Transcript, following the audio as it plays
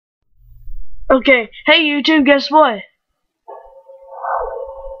Okay. Hey YouTube, guess what?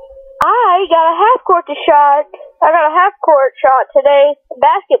 I got a half-court shot today,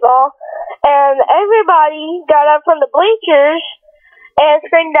 basketball, and everybody got up from the bleachers and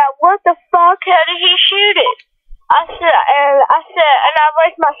screamed out, "What the fuck? How did he shoot it?" I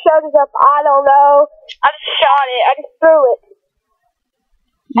raised my shoulders up. I don't know. I just shot it. I just threw it.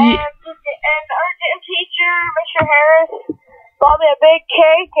 And the urgent teacher, Mr. Harris, bought me a big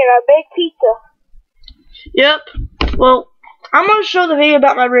cake and a big pizza. Yep. Well, I'm gonna show the video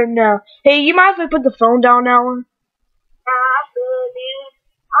about my room now. Hey, you mind if I put the phone down now? I'm good, dude.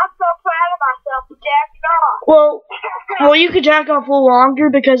 I'm so proud of myself for jacking off. Well, you can jack off a little longer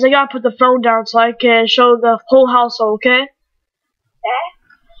because I gotta put the phone down so I can show the whole household, okay?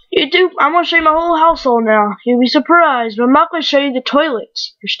 I'm gonna show you my whole household now. You'll be surprised, but I'm not gonna show you the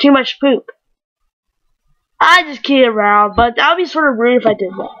toilets. There's too much poop. I just kid around, but that would be sort of rude if I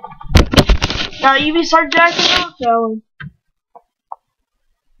did that. Now you be start jacking off, Ellen.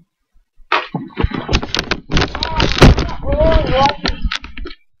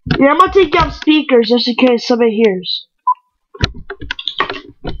 Yeah, I'm gonna take down speakers just in case somebody hears.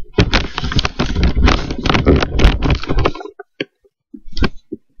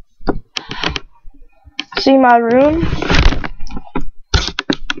 See my room?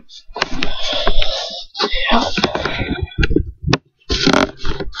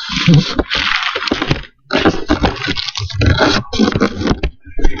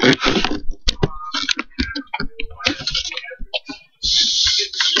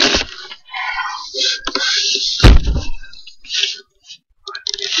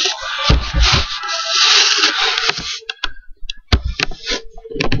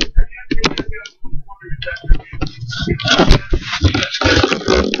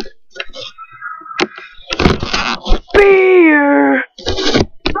 Beer!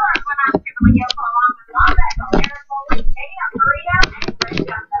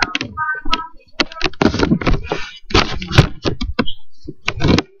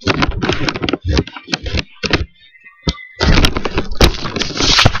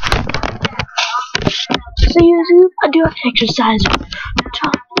 So I do have to exercise.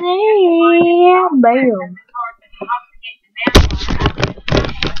 Bam.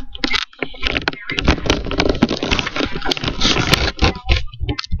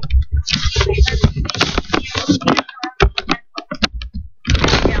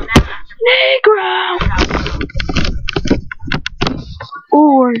 Negro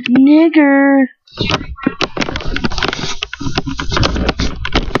or nigger.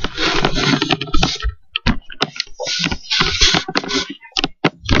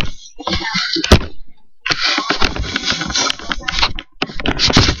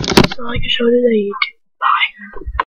 So I can show today.